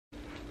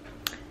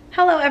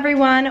Hello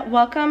everyone,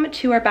 welcome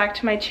to or back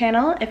to my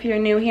channel. If you're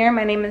new here,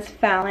 my name is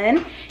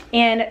Fallon,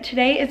 and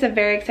today is a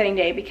very exciting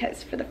day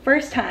because for the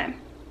first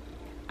time,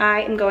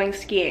 I am going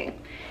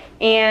skiing.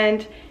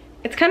 And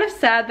it's kind of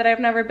sad that I've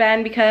never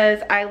been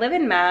because I live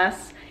in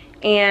Mass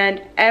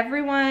and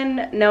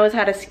everyone knows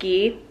how to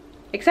ski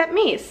except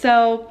me.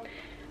 So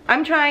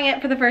I'm trying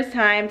it for the first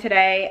time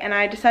today and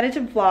I decided to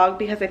vlog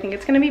because I think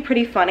it's gonna be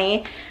pretty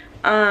funny.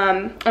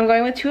 I'm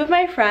going with two of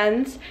my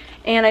friends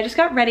and I just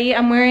got ready.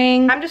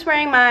 I'm just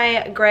wearing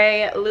my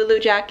gray Lulu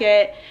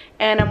jacket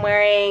and I'm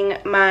wearing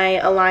my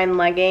Align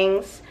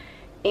leggings,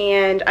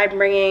 and I'm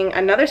bringing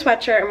another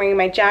sweatshirt, I'm bringing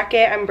my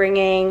jacket, I'm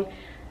bringing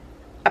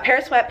a pair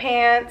of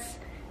sweatpants,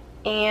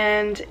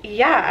 and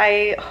yeah,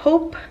 I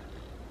hope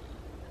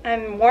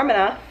I'm warm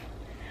enough.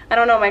 I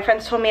don't know, my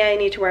friends told me I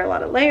need to wear a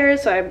lot of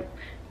layers, so I'm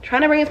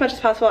trying to bring as much as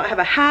possible. I have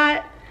a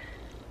hat.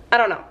 I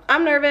don't know.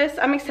 I'm nervous,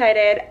 I'm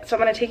excited, so I'm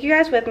gonna take you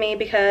guys with me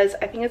because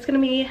I think it's gonna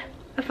be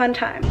a fun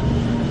time.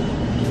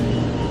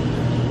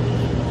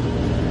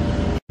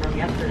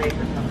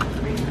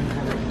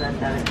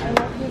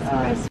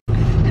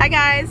 Hi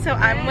guys, so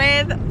I'm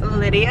with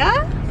Lydia.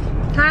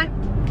 Hi.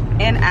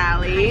 And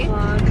Allie.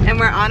 And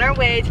we're on our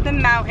way to the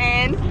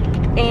mountain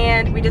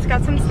and we just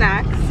got some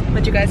snacks.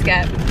 What'd you guys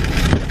get?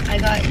 I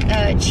got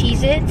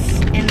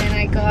Cheez-Its and then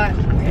I got,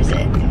 where is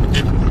it?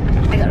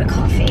 I got a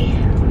coffee.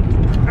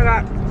 I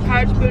got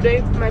Pirate's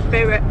Booty, my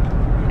favorite,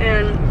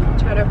 and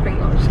cheddar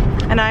Pringles.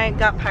 And I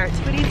got Pirate's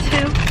Booty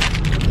too.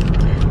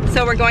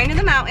 So we're going to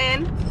the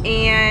mountain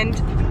and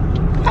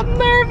I'm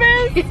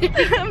nervous.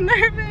 I'm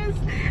nervous.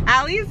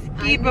 Allie's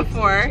skied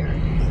before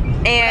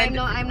and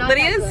I'm not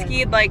Lydia's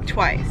skied like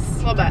twice.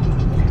 A little bit.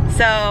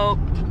 So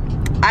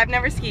I've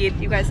never skied,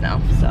 you guys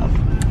know. So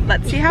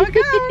let's see how it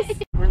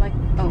goes. We're like,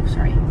 oh,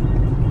 sorry.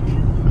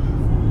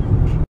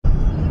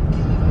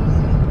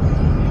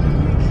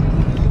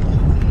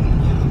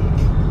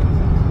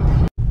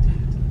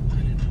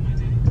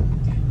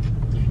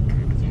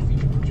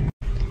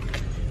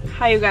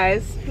 Hi you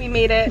guys, we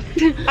made it.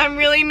 I'm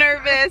really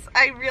nervous.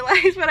 I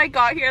realized when I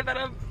got here that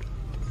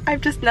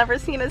I've just never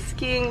seen a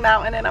skiing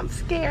mountain and I'm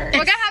scared.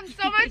 We're gonna have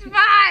so much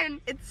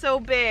fun! It's so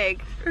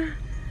big.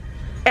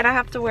 And I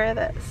have to wear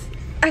this.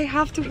 I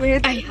have to wear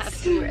this. I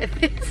have to wear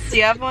this. Do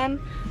you have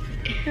one?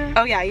 Yeah.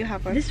 Oh yeah, you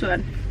have one. This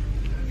one.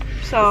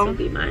 So, this will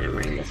be mine, I'm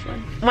wearing this one.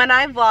 When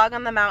I vlog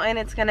on the mountain,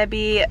 it's gonna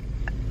be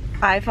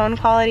iPhone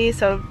quality,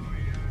 so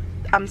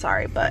I'm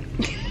sorry, but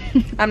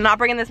I'm not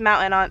bringing this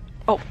mountain on.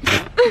 Oh,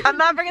 I'm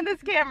not bringing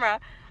this camera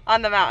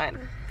on the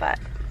mountain, but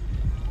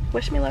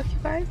wish me luck, you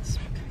guys.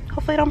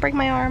 Hopefully I don't break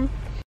my arm.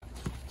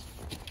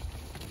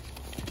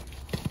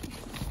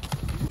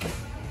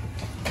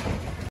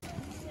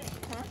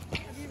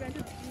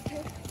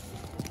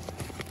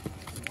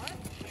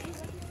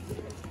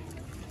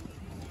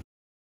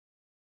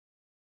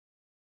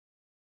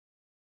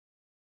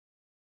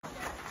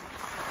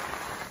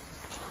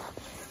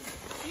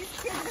 These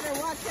kids better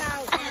watch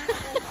out.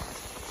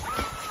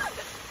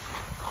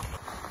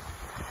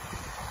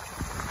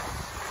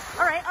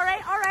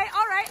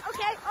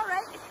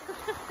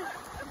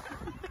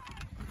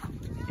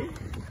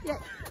 Yeah,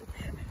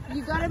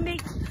 you gotta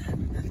make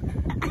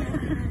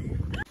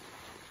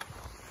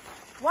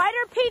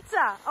Wider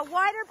pizza, a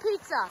wider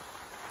pizza.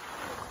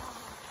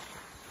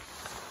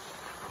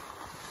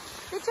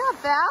 Good job,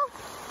 Val.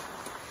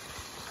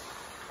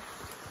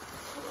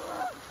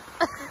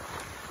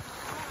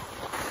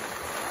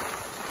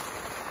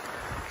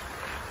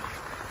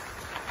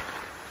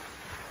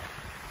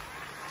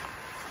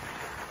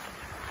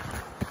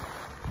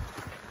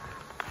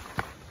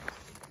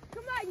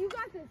 Come on, you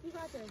got this, you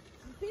got this.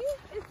 See?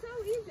 It's so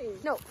easy.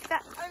 no.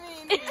 That I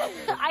mean,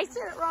 I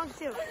said it wrong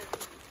too.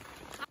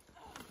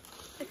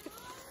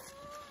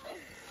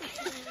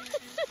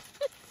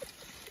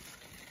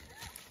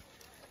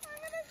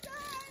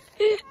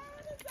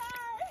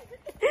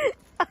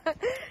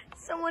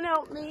 Someone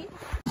help me.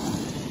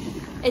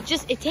 It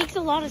takes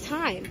a lot of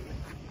time.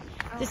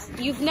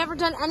 You've never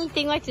done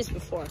anything like this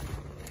before.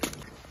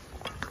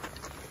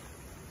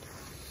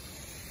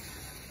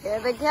 Here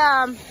they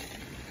come.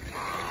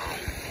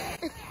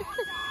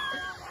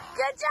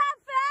 Good job,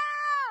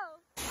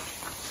 Phil!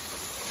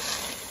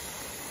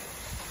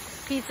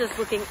 Pizza's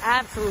looking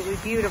absolutely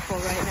beautiful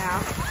right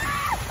now.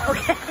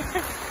 Okay.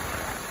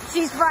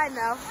 She's fine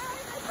now.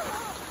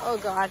 Oh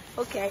God,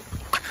 okay.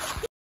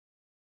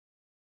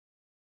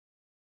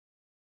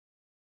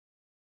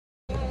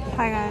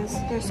 Hi guys,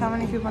 there's so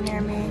many people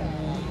near me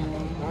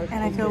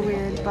and I feel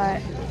weird,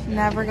 but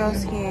never go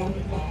skiing.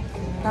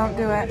 Don't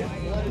do it.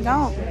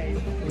 Don't.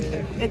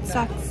 It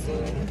sucks.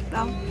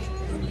 No.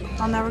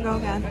 I'll never go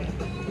again.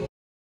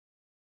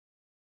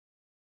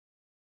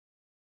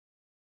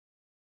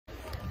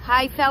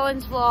 Hi,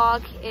 Fallon's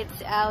vlog.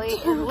 It's Allie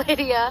and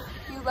Lydia.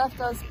 You left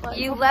us, but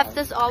You left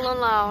us all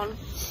alone.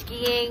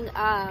 Skiing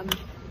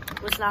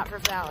was not for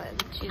Fallon.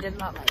 She did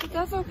not like it.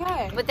 that's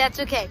okay. But that's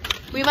okay.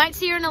 We might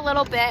see her in a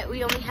little bit.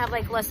 We only have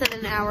like less than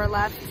an hour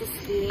left to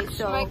ski. So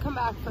She might come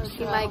back first.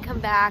 She might come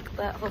back,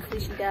 but hopefully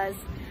she does.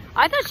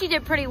 I thought she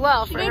did pretty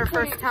well for her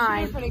first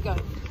time. She did pretty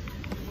good.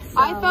 So,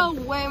 I felt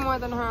way more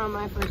than her on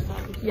my first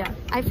time. yeah,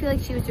 I feel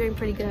like she was doing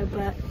pretty good,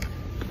 but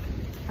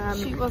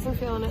She wasn't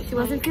feeling it. she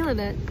wasn't feeling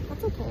it.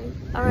 That's okay.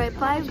 All right,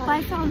 bye,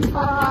 Fallon's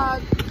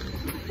vlog.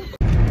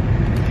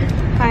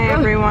 Hi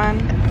everyone.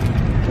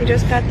 We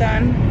just got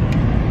done.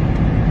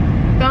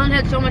 Fallon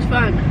had so much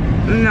fun.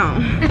 No.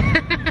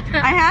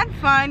 I had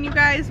fun, you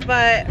guys,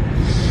 but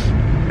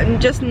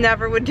just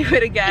never would do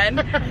it again.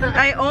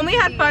 I only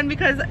had fun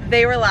because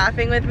they were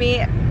laughing with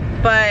me,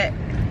 but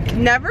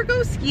never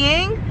go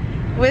skiing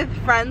with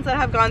friends that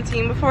have gone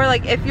skiing before.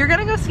 Like, if you're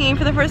gonna go skiing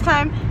for the first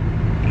time,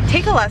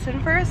 take a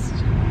lesson first,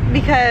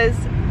 because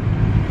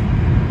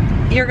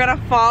you're gonna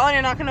fall and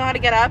you're not gonna know how to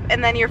get up,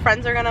 and then your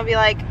friends are gonna be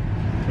like,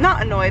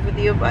 not annoyed with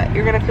you, but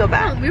you're gonna feel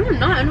bad. No, we were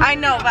not. I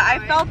know, but I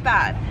felt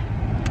bad.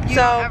 You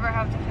So don't ever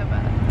have to feel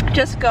bad.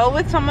 just go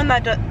with someone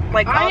that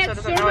like I also had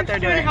doesn't so know much what they're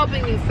fun doing.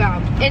 helping you,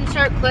 Fallon.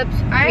 Insert clips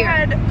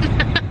here.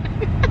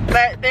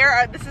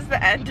 But this is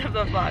the end of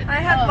the vlog. I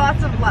had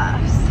lots of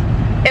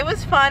laughs. It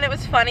was fun, it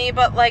was funny,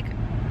 but like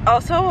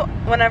also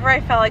whenever I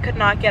felt I could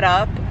not get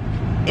up,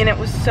 and it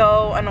was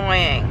so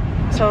annoying.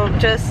 So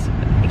just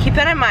keep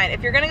that in mind.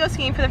 If you're gonna go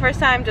skiing for the first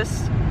time,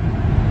 just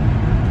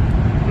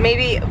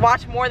maybe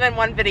watch more than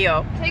one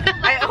video.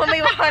 I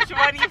only watched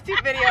one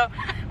YouTube video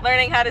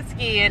learning how to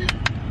ski, and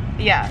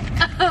yeah,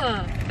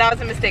 that was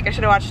a mistake. I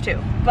should have watched two,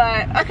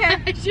 but okay.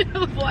 I should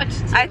have watched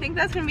two. I think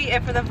that's gonna be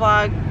it for the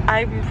vlog.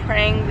 I'm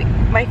praying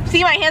my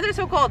hands are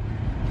so cold.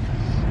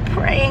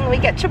 Praying we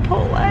get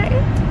Chipotle.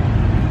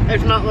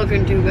 It's not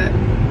looking too good.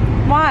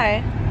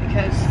 Why?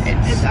 Because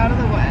It's out of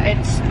the way.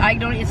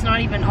 it's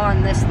not even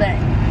on this thing.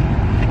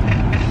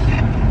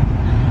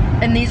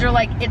 And these are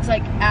like, it's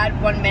like add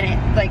 1 minute,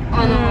 like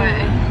on the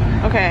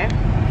way. Okay.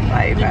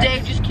 Bye, you The guys. day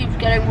just keeps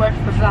getting worse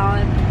for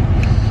Fallon.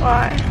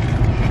 Bye.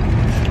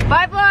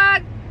 Bye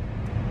vlog!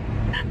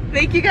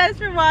 Thank you guys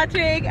for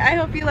watching. I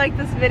hope you liked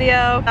this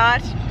video.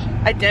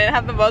 I didn't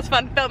have the most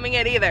fun filming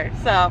it either,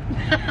 so.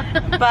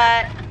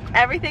 But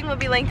everything will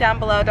be linked down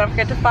below. Don't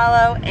forget to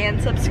follow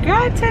and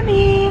subscribe to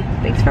me.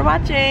 Thanks for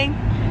watching.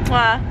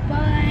 Mwah.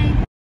 Bye.